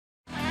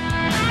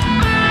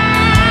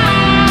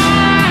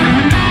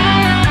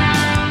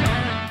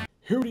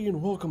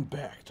and welcome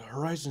back to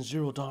Horizon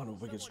Zero Dawn of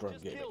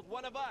Wickedstorm Gaming.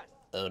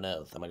 Oh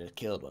no, someone just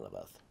killed one of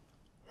us.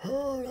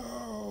 Oh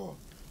no!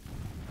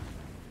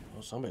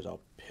 Well, somebody's all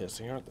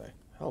pissing, aren't they?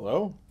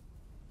 Hello?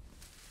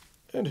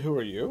 And who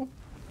are you?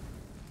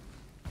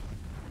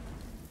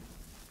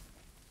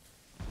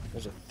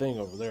 There's a thing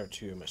over there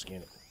too, am I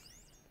scanning?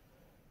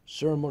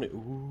 Ceremony.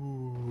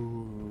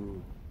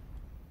 Ooh.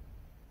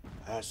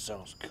 That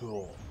sounds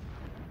cool.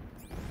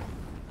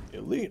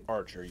 Elite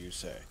archer, you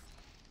say?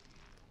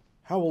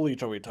 How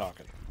elite are we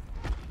talking?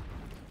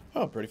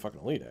 Oh, pretty fucking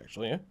elite,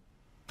 actually, yeah?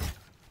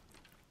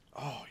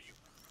 Oh, you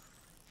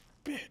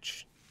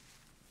bitch.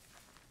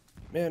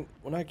 Man,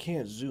 when I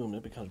can't zoom,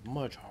 it becomes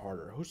much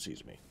harder. Who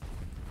sees me?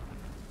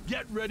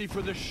 Get ready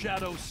for the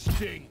shadow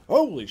sting.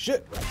 Holy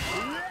shit!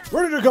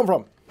 Where did it come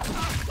from?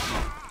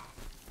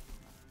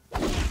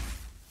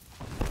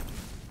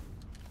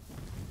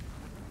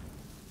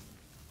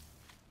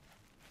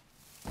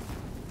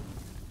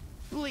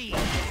 Bleed.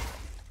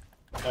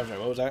 I'm sorry,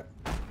 what was that?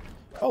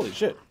 Holy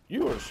shit,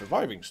 you are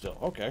surviving still.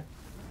 Okay.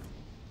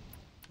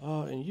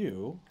 And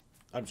you...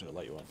 I'm just gonna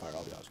let you on fire,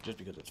 I'll be honest, just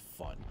because it's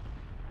fun.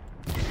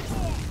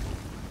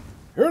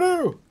 Here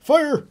now!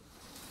 Fire!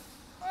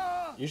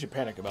 You should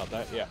panic about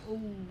that, yeah.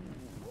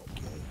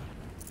 Okay.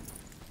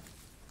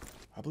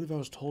 I believe I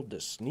was told to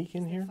sneak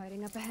in here.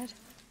 Fighting up ahead?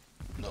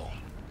 No.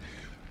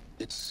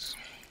 It's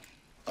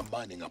a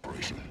mining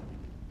operation.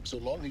 So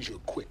long as you're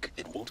quick,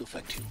 it won't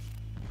affect you.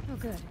 Oh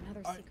good,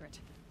 another secret.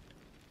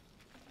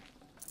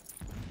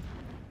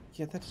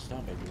 Yeah, that does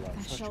not make me wrong.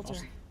 That shelter.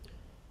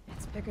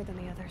 It's bigger than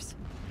the others.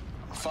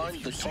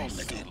 Find the tall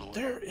Mickey.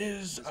 There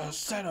is a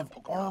set of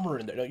armor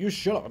in there. No, you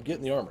shut up. I'm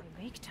getting the armor.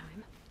 Make time.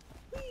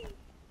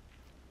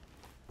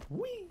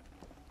 Whee!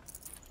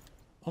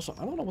 Also,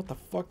 I don't know what the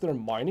fuck they're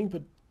mining,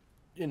 but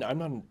and I'm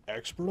not an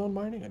expert on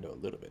mining. I know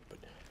a little bit, but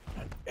I'm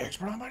not an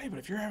expert on mining. But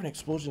if you're having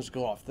explosions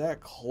go off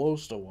that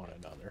close to one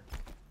another,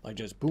 like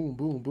just boom,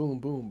 boom, boom,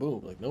 boom,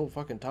 boom, like no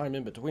fucking time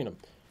in between them,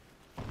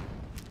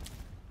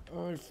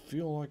 I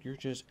feel like you're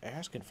just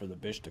asking for the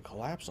bitch to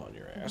collapse on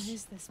your ass. What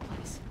is this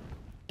place?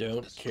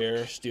 Don't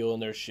care, stealing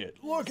their shit.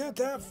 Look at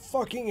that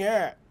fucking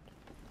hat!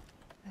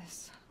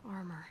 This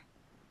armor.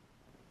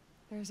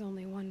 There's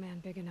only one man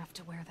big enough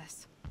to wear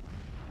this.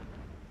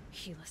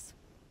 Helis.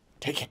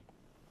 Take it.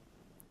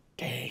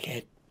 Take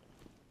it.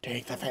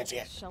 Take the fancy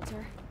hat.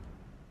 Shelter?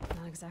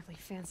 Not exactly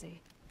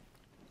fancy.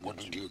 What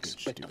did you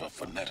expect of a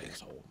fanatic?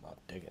 Asshole, not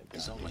taking it.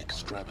 His only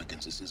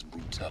extravagance is his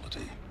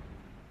brutality.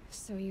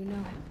 So you know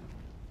him.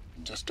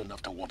 Just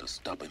enough to want to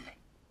stop him.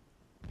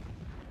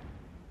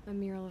 A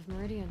mural of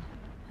Meridian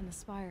and the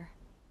spire.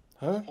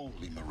 Huh?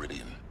 Holy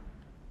Meridian.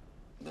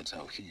 That's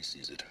how he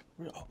sees it.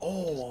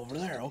 Oh, over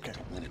there, okay. To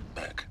win it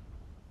back.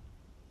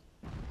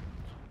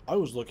 I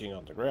was looking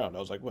on the ground. I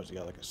was like, what's he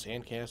got, like a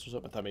sandcastle or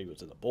something? I thought maybe it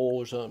was in the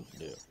bowl or something.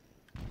 No.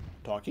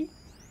 Talkie?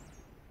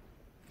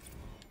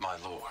 My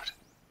lord,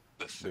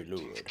 the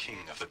 13th king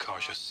of the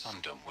Karsha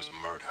Sundom was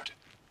murdered.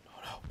 Oh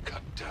no.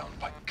 Cut down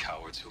by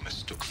cowards who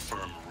mistook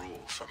firm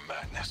rule for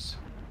madness.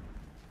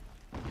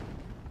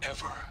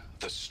 Ever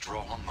the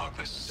strong are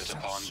beset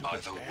upon by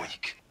the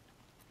weak.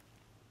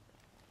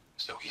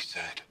 So he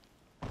said,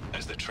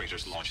 as the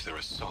traitors launched their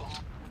assault,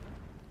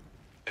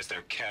 as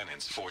their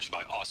cannons forged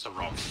by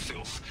Oseram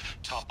filth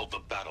toppled the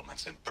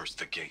battlements and burst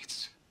the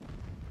gates,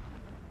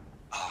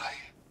 I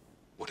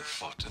would have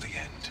fought to the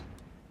end.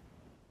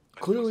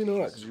 But Clearly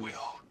not. His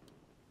will,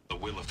 the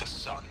will of the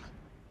sun,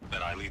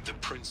 that I lead the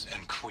prince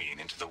and queen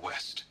into the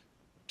west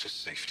to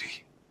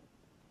safety.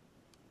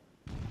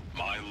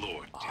 My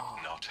lord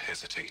did not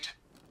hesitate.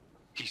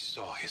 He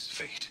saw his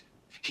fate.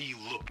 He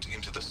looked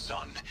into the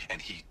sun,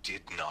 and he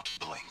did not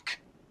blink.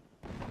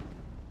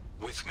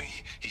 With me,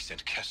 he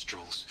sent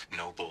kestrels,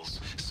 nobles,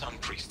 sun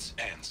priests,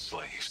 and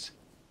slaves.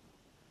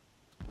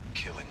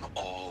 Killing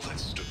all that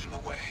stood in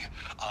the way,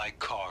 I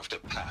carved a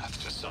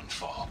path to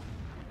Sunfall.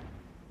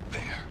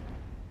 There,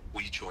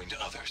 we joined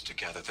others to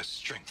gather the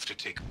strength to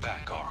take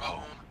back our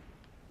home.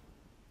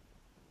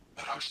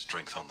 But our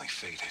strength only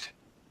faded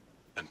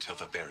until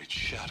the buried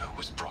shadow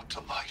was brought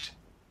to light.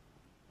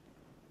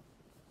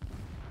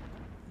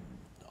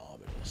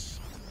 Ominous.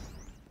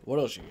 What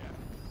else you got?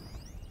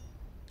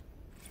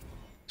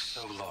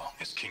 So long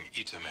as King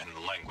Itamen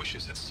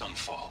languishes at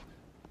Sunfall,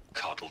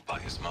 coddled by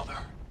his mother,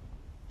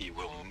 he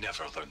will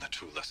never learn the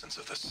true lessons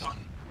of the sun.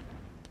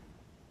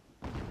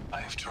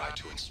 I have tried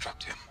to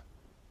instruct him,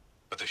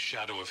 but the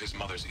shadow of his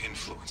mother's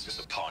influence is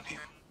upon him.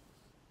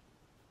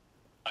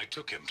 I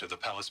took him to the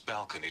palace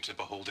balcony to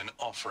behold an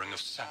offering of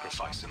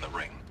sacrifice in the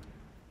ring,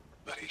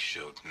 but he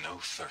showed no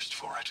thirst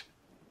for it.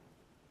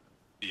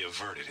 He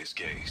averted his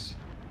gaze.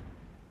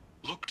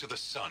 Look to the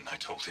sun, I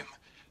told him.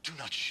 Do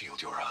not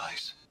shield your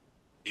eyes.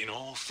 In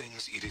all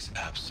things, it is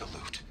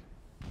absolute.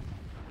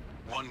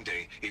 One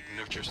day, it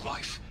nurtures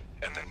life,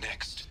 and the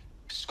next,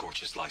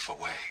 scorches life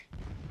away.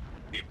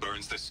 It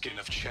burns the skin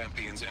of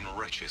champions and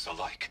wretches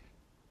alike.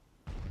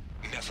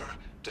 Never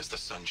does the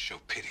sun show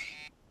pity.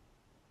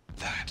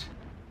 That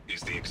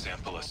is the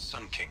example a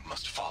Sun King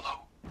must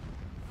follow.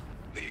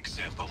 The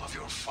example of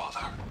your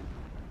father.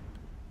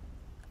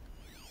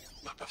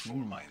 But before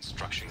my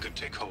instruction could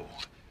take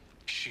hold,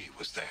 she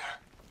was there,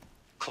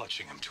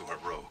 clutching him to her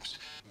robes,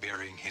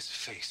 burying his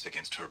face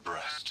against her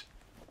breast.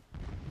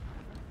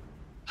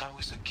 How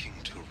is a king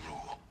to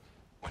rule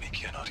when he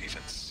cannot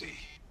even see?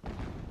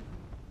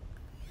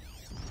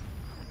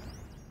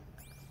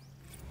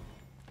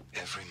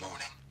 Every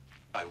morning,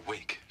 I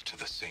wake to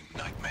the same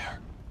nightmare.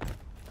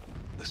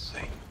 The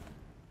same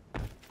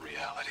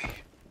reality.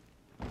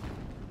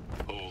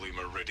 Holy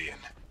Meridian,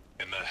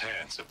 in the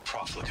hands of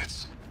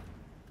profligates.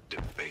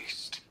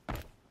 Debased.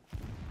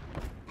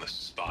 The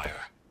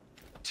spire,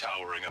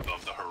 towering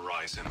above the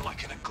horizon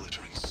like in a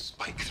glittering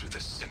spike through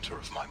the center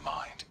of my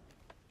mind.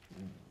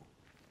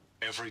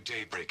 Every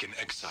daybreak in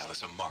exile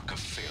is a mark of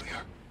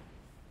failure,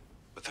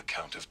 but the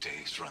count of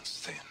days runs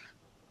thin.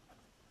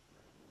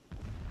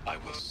 I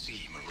will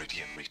see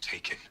Meridian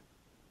retaken,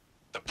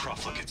 the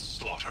profligates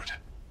slaughtered,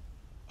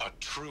 a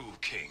true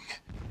king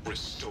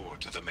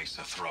restored to the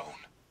Mesa throne.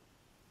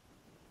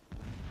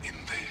 In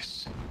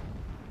this,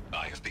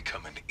 I have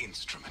become an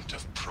instrument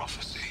of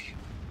prophecy.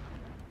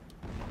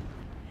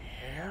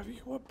 Have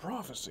you a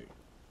prophecy?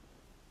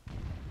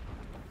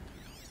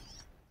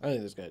 I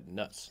think this guy's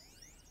nuts.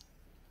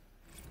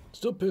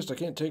 Still pissed I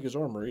can't take his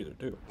armor either,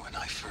 too. When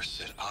I first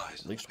set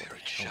eyes on the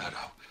buried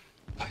shadow,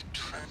 I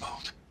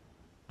trembled.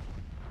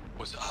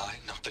 Was I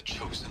not the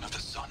chosen of the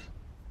sun?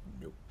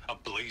 Nope. A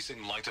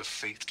blazing light of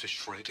faith to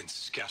shred and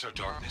scatter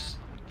darkness?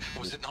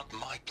 Was it not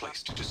my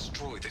place to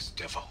destroy this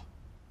devil?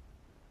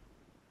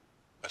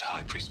 But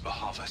High Priest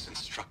Bahavas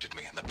instructed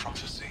me in the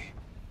prophecy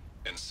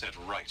and set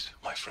right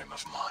my frame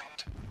of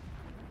mind.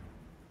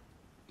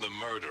 The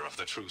murder of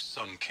the true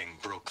Sun King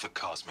broke the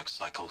cosmic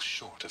cycle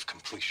short of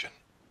completion.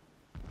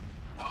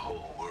 The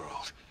whole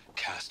world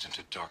cast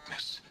into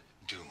darkness,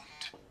 doomed.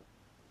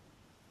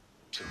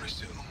 To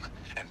resume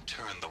and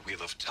turn the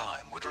wheel of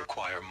time would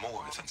require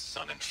more than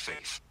sun and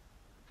faith.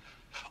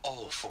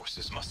 All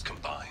forces must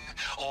combine,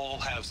 all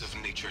halves of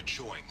nature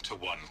join to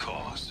one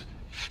cause.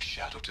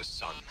 Shadow to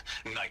sun,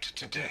 night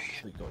to day.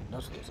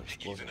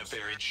 Even a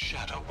buried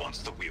shadow wants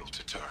the wheel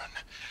to turn.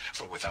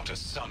 For without a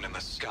sun in the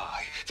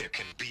sky, there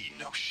can be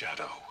no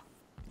shadow.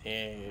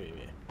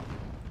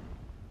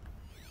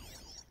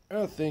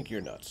 I think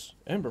you're nuts.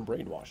 And been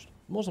brainwashed.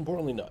 Most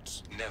importantly,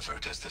 nuts. Never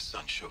does the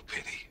sun show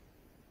pity.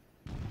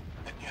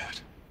 And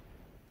yet,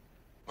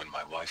 when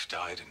my wife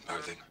died in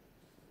birthing,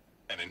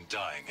 and in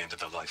dying into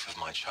the life of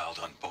my child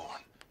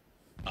unborn,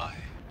 I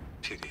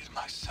pitied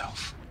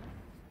myself.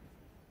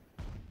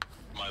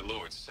 My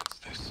lord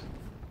sensed this,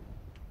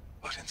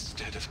 but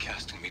instead of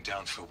casting me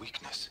down for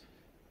weakness,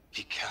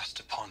 he cast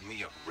upon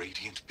me a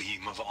radiant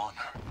beam of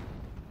honor.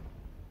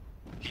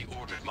 He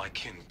ordered my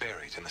kin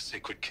buried in the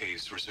sacred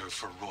caves reserved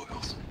for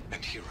royals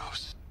and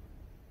heroes.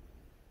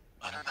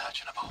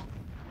 Unimaginable.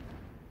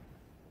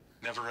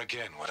 Never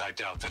again would I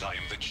doubt that I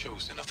am the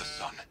chosen of the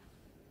sun.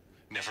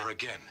 Never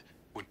again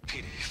would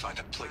pity find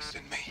a place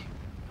in me.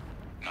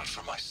 Not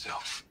for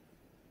myself,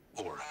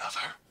 or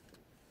another.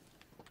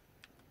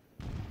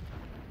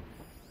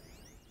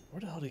 Where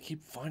the hell do they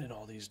keep finding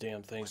all these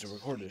damn things to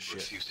record this shit?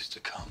 Refuses to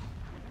come.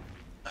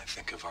 I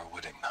think of our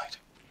wedding night.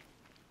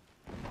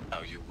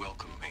 How you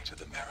welcomed me to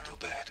the marital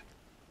bed.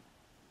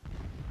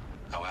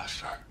 How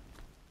after,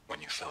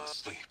 when you fell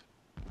asleep,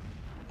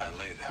 I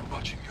lay there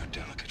watching your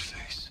delicate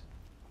face.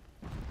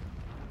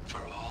 For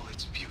all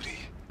its beauty,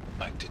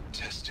 I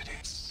detested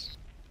its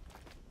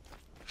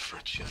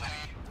fragility.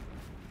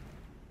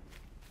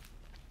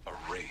 A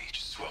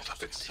rage swelled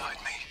up inside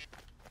me.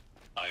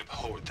 I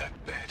abhorred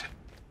that bed.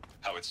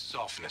 How its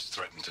softness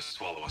threatened to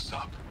swallow us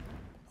up.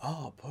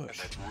 Oh, And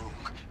push. that room,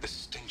 the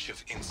stench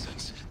of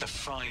incense, the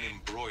fine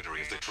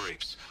embroidery of the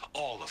drapes,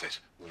 all of it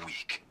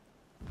weak.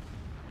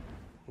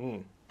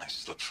 I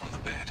slipped from the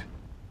bed,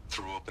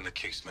 threw open the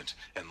casement,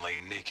 and lay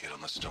naked on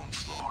the stone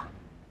floor,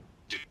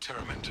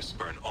 determined to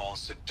spurn all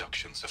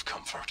seductions of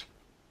comfort.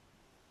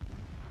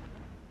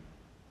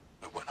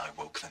 But when I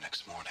woke the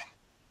next morning,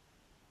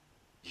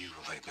 you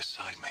lay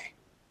beside me,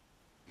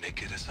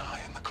 naked as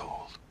I in the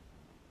cold.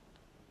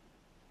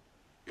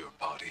 Your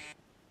body,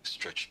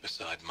 stretched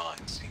beside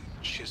mine, seemed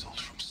chiseled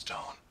from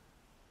stone.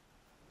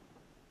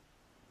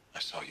 I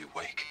saw you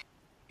wake,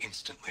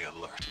 instantly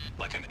alert,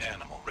 like an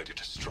animal ready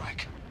to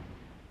strike.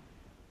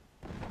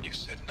 You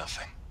said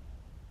nothing.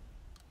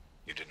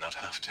 You did not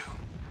have to.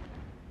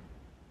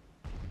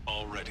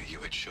 Already you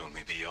had shown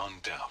me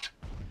beyond doubt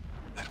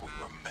that we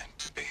were meant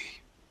to be.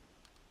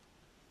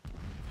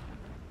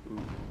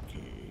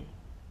 Okay.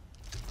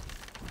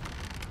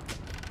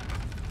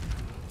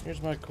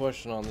 Here's my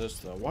question on this,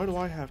 though. Why do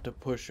I have to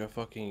push a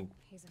fucking,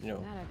 He's a you know...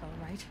 fanatic,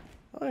 all right.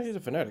 Oh, he's a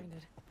fanatic.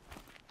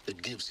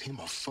 It gives him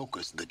a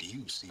focus that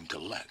you seem to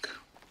lack.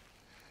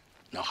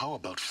 Now, how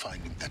about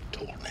finding that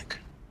tall neck?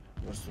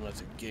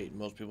 That's a gate.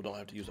 Most people don't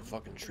have to use a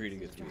fucking tree to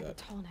get through Drive a that.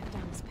 tall neck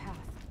down this path.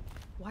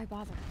 Why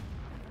bother?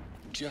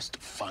 Just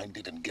find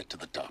it and get to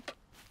the top.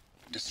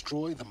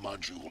 Destroy the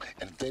module,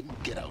 and then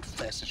get out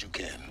fast as you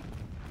can.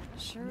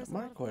 Sure is a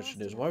My lot of question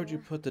blasting is, why would you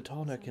out put the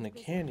tall neck in a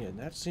canyon?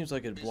 That seems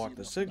like it'd block the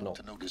Busy enough signal.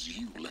 not to notice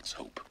you, let's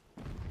hope.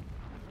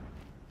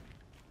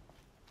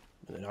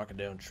 And they're knocking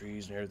down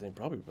trees and everything,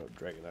 probably about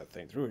dragging that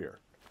thing through here.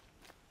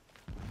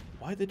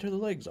 Why'd they tear the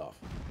legs off?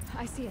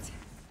 I see it.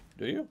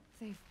 Do you?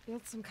 They've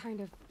built some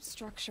kind of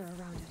structure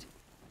around it.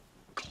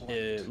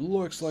 It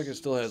looks like it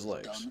still has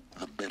legs. Done,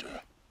 the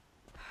better.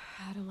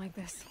 I don't like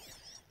this.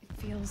 It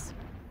feels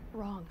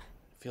wrong.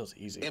 Feels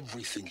easy.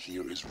 Everything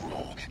here is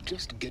wrong.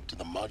 Just get to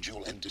the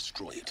module and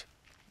destroy it.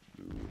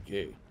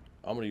 Okay,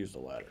 I'm gonna use the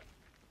ladder.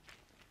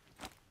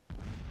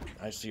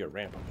 I see a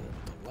ramp up there,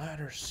 but the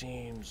ladder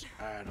seems,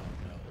 I don't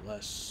know,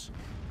 less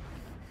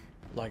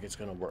like it's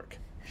gonna work.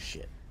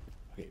 Shit.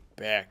 Okay,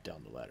 back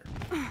down the ladder.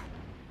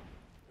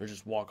 Or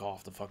just walk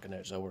off the fucking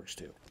edge. That works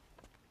too.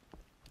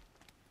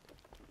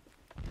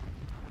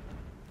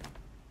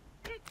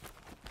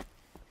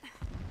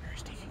 Very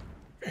sneaky.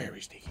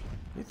 Very sneaky.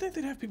 You'd think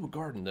they'd have people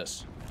guarding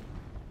this.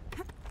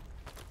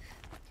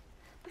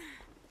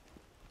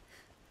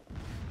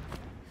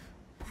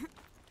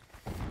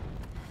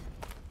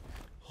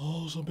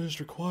 Oh, so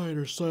Mr. Quiet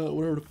or Silent,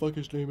 whatever the fuck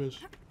his name is.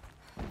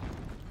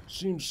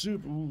 Seems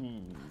super.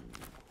 Ooh.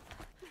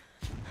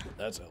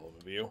 That's a hell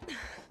of a view.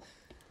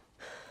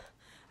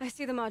 I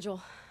see the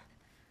module.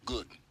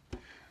 Good.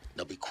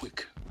 Now be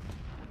quick.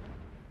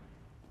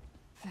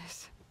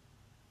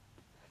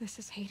 This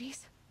is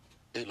Hades?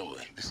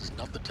 Aloy, this is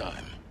not the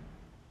time.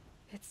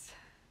 It's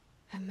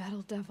a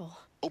metal devil.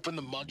 Open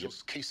the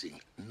module's casing,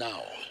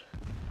 now.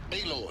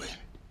 Aloy,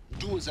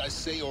 do as I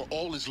say or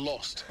all is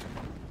lost.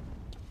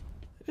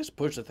 Just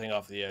push the thing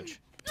off the edge.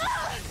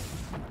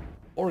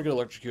 Or get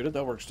electrocuted,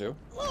 that works too.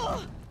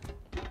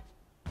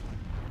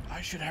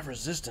 I should have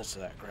resistance to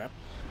that crap.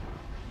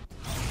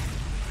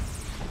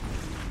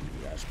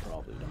 That's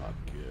probably not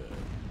good.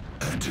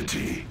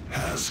 Entity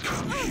has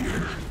come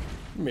here.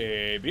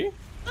 Maybe.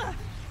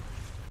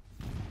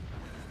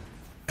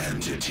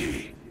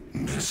 Entity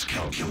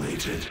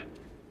miscalculated.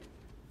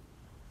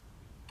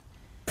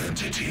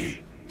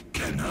 Entity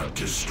cannot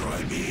destroy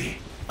me.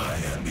 I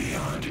am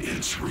beyond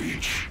its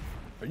reach.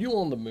 Are you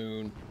on the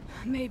moon?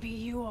 Maybe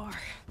you are.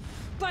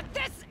 But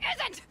this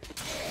isn't!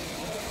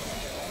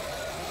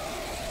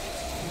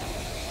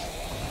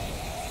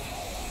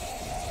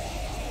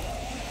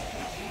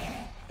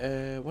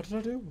 What did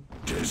I do?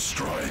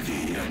 Destroy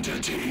the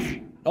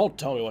entity. Don't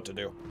tell me what to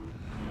do.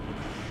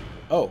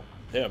 Oh,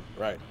 him,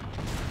 right.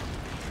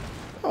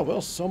 Oh,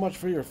 well, so much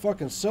for your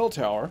fucking cell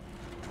tower.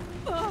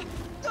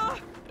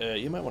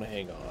 You might want to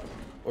hang on.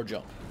 Or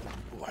jump.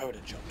 Ooh, I would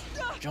have jumped.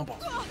 Jump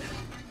off.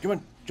 Come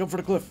on, jump for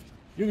the cliff.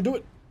 You can do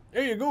it.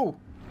 There you go.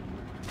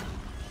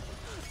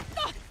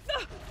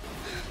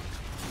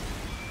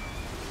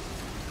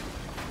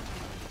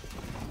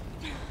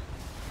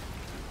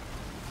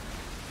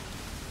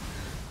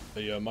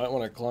 But you might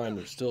want to climb.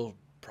 There still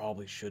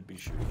probably should be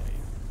shooting at you.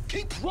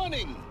 Keep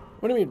running!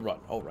 What do you mean run?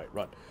 Oh, right,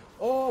 run.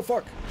 Oh,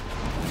 fuck.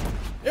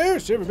 You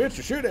son of a bitch,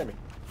 you shoot at me.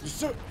 You're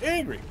so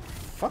angry.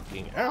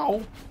 Fucking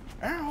ow.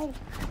 Ow.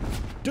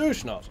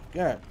 Douche nozzle.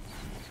 God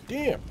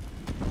damn.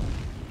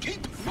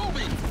 Keep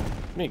moving!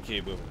 Me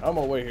keep moving. I'm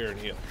gonna wait here and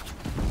heal.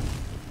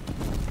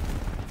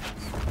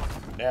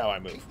 Now I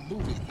move. Keep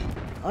moving.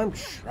 I'm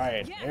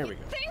trying. Yeah, There we you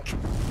go.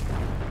 think?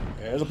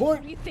 There's a What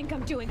point. do you think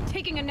I'm doing?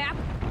 Taking a nap?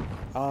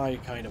 I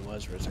kind of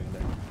was for a second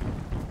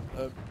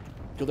there.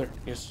 Go there.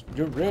 Yes,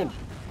 you're red.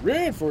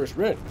 Red first,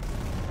 red.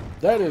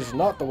 That is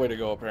not the way to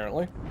go,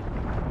 apparently.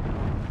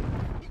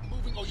 Keep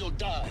moving or you'll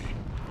die.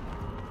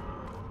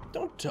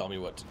 Don't tell me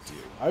what to do.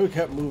 I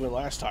kept moving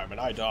last time and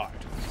I died.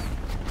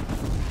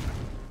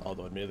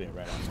 Although admittedly I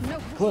ran off No.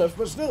 the cliff,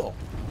 but still.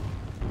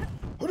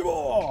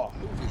 Oh,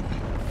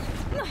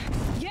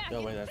 Yeah, no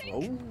you way, that's. think?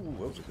 Oh,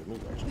 that was a good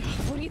move, actually.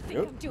 What do you think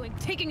Yep. I'm doing?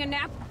 Taking a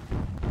nap?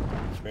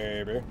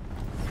 Maybe.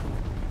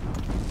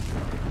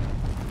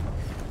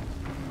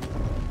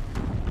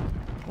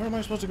 Where am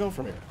I supposed to go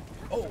from here?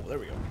 Oh, there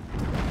we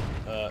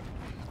go.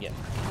 Yeah.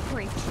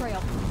 Great trail.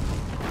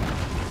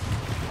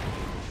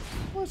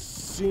 What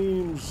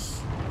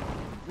seems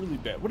really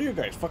bad? What are you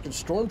guys, fucking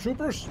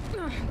stormtroopers?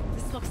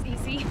 This looks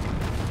easy.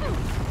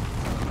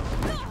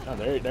 Oh,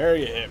 there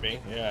you hit me.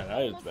 Yeah,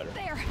 that is better.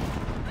 There.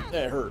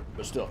 That hurt,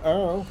 but still.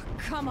 Oh.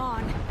 Come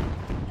on.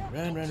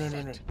 Run.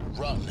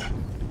 Run.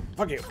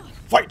 Fuck you.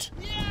 Fight!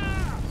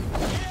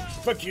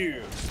 Fuck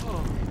you.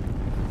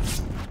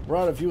 We're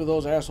on a few of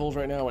those assholes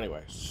right now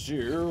anyway.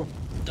 So,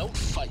 Don't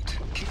fight.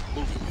 Keep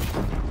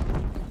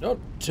moving. don't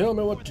tell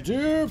me what to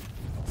do.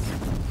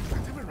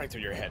 That went right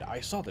through your head. I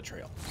saw the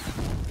trail.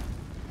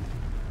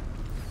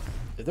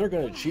 If they're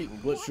gonna cheat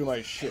and glitch through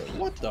my shit,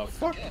 what the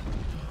fuck?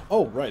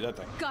 Oh, right, that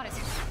thing. Got it.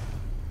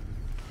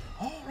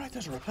 Oh, right,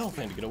 there's a rappel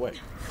thing to get away.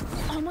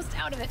 Almost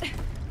out of it.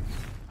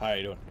 How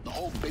you doing? The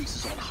whole base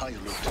is on high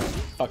alert.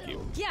 Fuck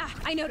you. Yeah,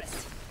 I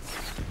noticed.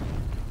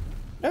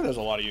 Yeah, there's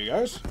a lot of you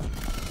guys.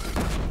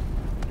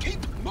 Keep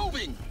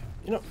moving!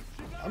 You know,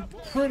 I'm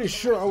pretty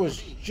sure I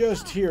was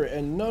just here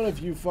and none of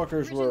you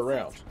fuckers were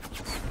around.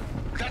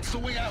 That's the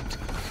way out!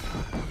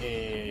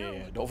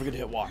 And don't forget to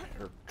hit Y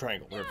or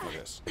triangle, whatever it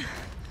is.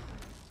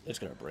 It's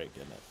gonna break,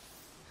 isn't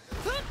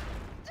it?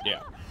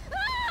 Yeah.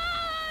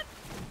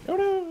 Oh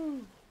no!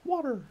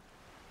 Water!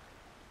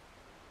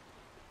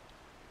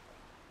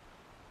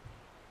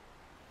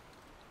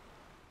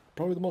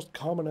 probably the most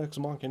common ex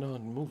machina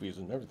in movies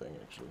and everything,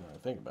 actually, now I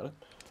think about it.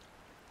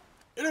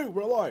 Anyway,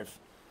 we're alive.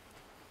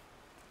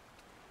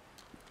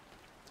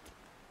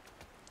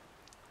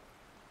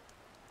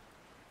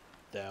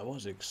 That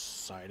was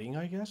exciting,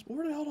 I guess.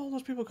 Where the hell did all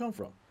those people come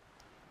from?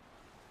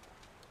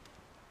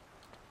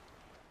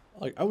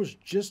 Like, I was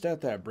just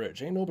at that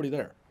bridge. Ain't nobody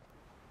there.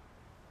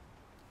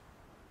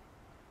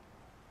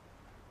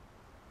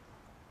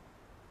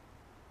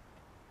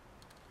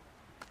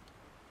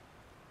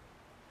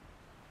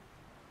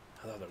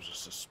 I thought there was a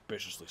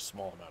suspiciously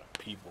small amount of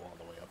people on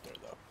the way up there,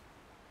 though.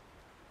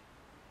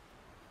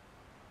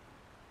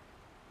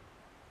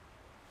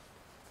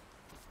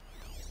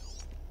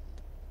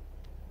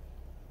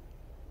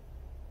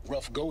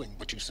 Rough going,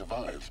 but you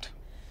survived.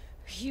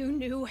 You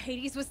knew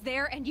Hades was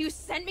there and you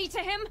sent me to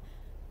him?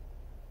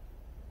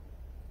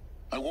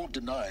 I won't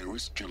deny I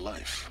risked your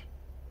life,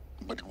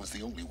 but it was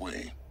the only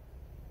way.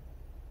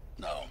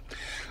 Now,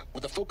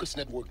 with the focus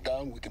network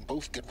down, we can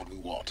both get what we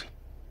want.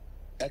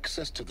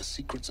 Access to the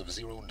secrets of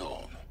Zero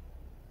Dawn.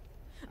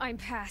 I'm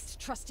past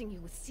trusting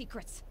you with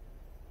secrets.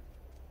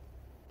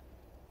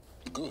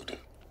 Good.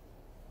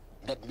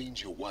 That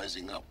means you're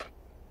wising up.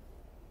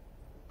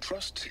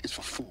 Trust is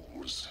for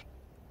fools.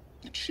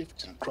 It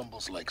shifts and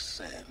crumbles like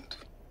sand.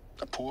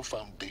 A poor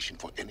foundation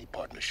for any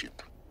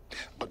partnership.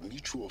 But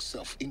mutual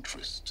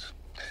self-interest,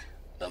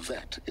 now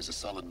that is a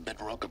solid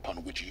bedrock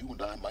upon which you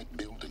and I might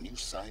build a new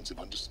science of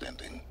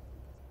understanding.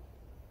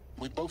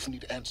 We both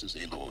need answers,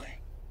 Aloy.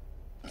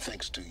 And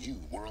thanks to you,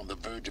 we're on the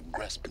verge of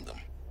grasping them.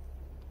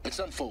 It's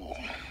unfold.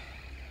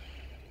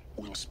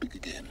 We'll speak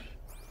again.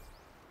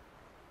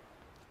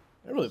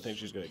 I really think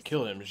she's gonna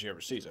kill him if she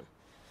ever sees him.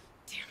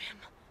 Damn him.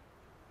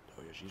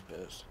 Oh yeah, she's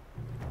pissed.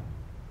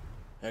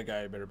 That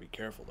guy better be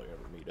careful they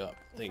ever meet up.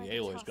 I think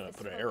Aloy's gonna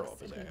put an arrow up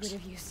his ass. Rid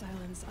of you,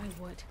 Silence,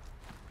 I would.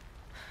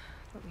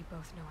 But we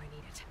both know I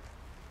need it.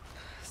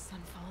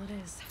 Sunfall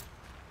it is.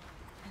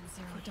 And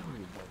Zero Dawn.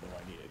 You both know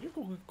I need it.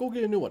 You go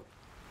get a new one.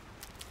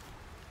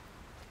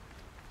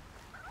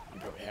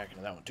 You're probably hacking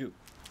to that one too.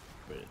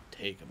 But it'd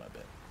take him, I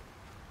bet.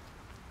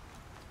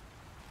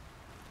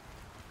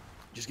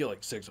 Just get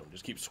like 6 of them.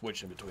 Just keep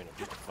switching between them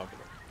just to fuck with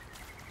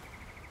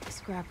them.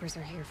 Scrappers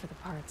are here for the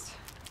parts.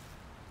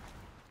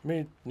 I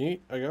mean,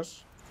 neat, I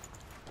guess.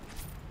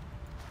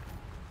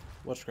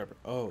 What scrapper?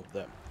 Oh,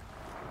 them.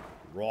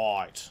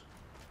 Right.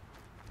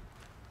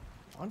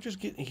 I'm just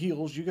getting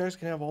heals. You guys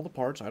can have all the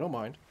parts. I don't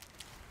mind.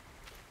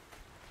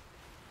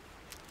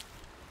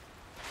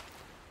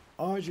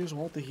 I just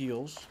want the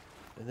heals,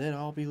 and then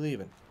I'll be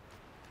leaving.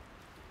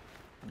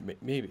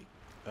 Maybe.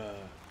 Yeah,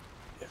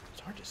 it's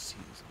hard to see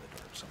these in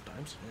the dark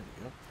sometimes. There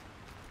we go.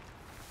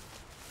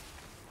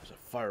 There's a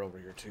fire over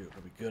here, too.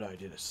 It'll be a good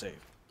idea to save.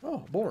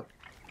 Oh, boar.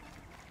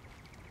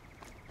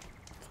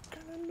 What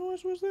kind of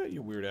noise was that,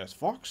 you weird-ass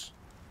fox?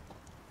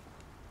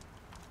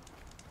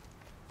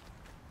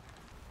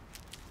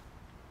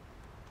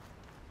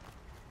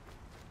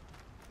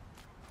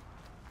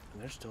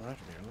 And they're still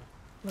after me,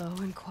 aren't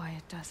Low and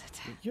quiet does it.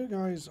 they? You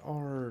guys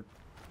are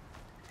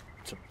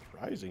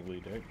surprisingly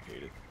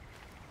dedicated.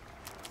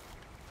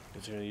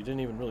 Considering you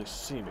didn't even really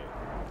see me.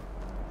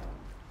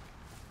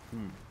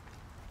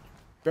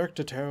 Back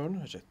to town.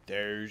 There's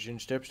 1,000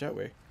 steps that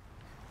way.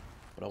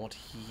 But I want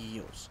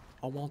heals.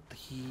 I want the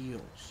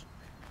heals.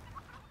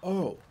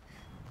 Oh.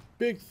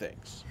 Big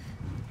things.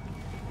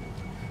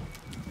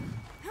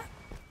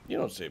 You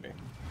don't see me.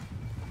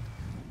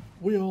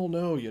 We all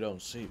know you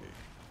don't see me.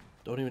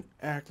 Don't even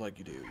act like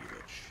you do, you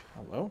bitch.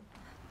 Hello?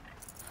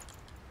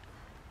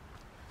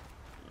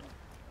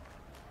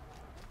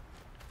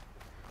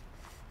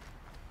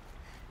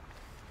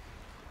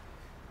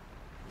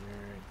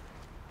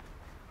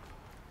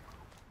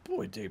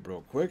 Boy, day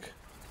broke quick.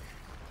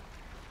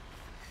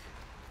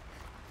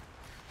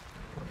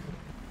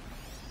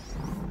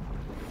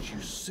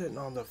 You sitting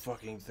on the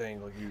fucking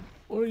thing like you...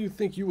 What do you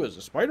think you was,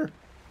 a spider?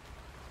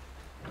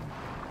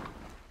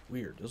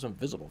 Weird. Those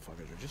invisible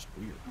fuckers are just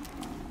weird.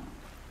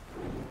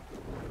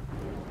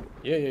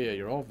 Yeah,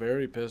 you're all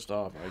very pissed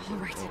off. I just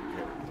don't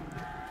care.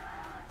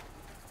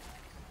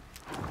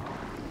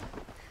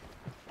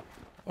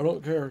 I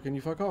don't care. Can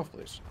you fuck off,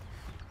 please?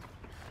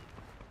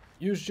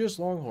 Use just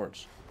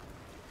longhorns.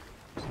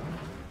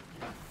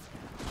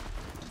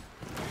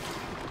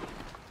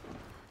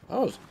 That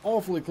was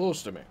awfully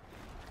close to me.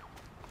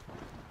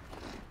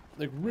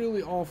 Like,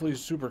 really awfully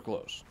super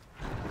close.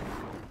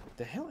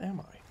 The hell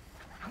am I?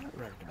 I don't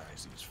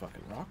recognize these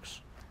fucking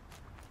rocks.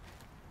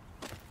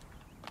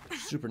 They're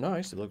super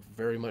nice. They look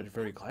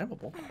very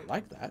climbable. I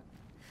like that.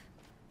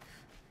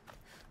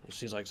 It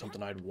seems like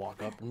something I'd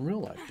walk up in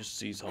real life. Just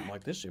see something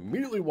like this,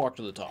 immediately walk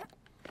to the top.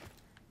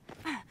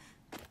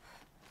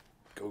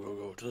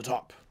 Go, to the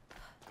top.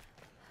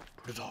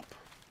 To the top.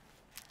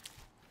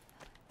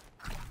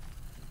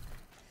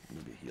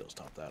 Maybe heels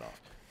top that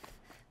off.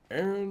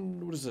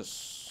 And what is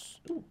this?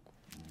 Ooh,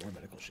 more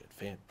medical shit.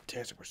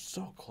 Fantastic. We're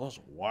so close.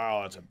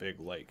 Wow, that's a big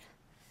lake.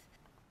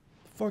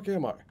 The fuck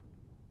am I?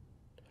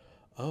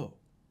 Oh.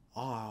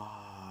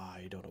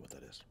 I don't know what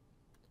that is.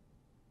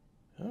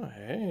 Oh,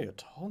 hey, a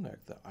tall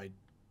neck that I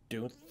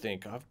don't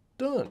think I've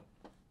done.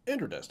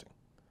 Interesting.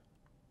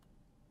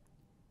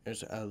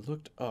 As I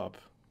looked up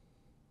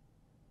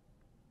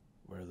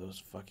where those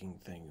fucking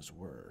things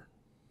were.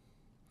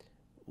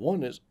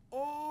 One is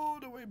all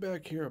the way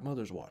back here at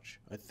Mother's Watch,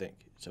 I think.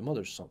 It's a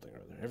Mother's something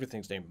or other.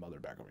 Everything's named Mother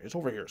back over here. It's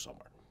over here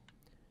somewhere.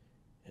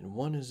 And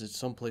one is at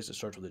some place that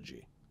starts with a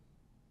G.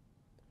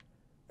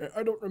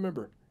 I don't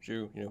remember.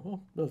 So,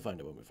 well, we'll find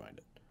it when we find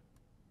it.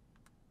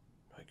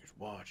 Hiker's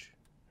Watch.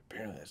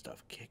 Apparently that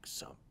stuff kicks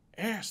some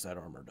ass, that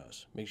armor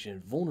does. Makes you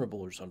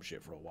invulnerable or some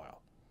shit for a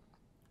while.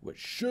 Which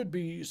should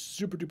be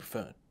super duper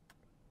fun.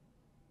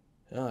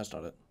 No, that's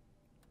not it.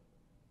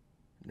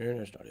 No,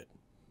 that's not it.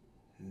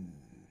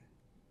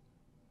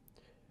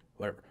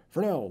 Whatever.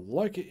 For now,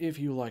 like it if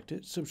you liked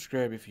it,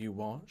 subscribe if you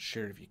want,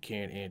 share it if you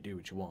can, and do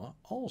what you want.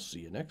 I'll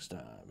see you next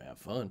time. Have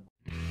fun.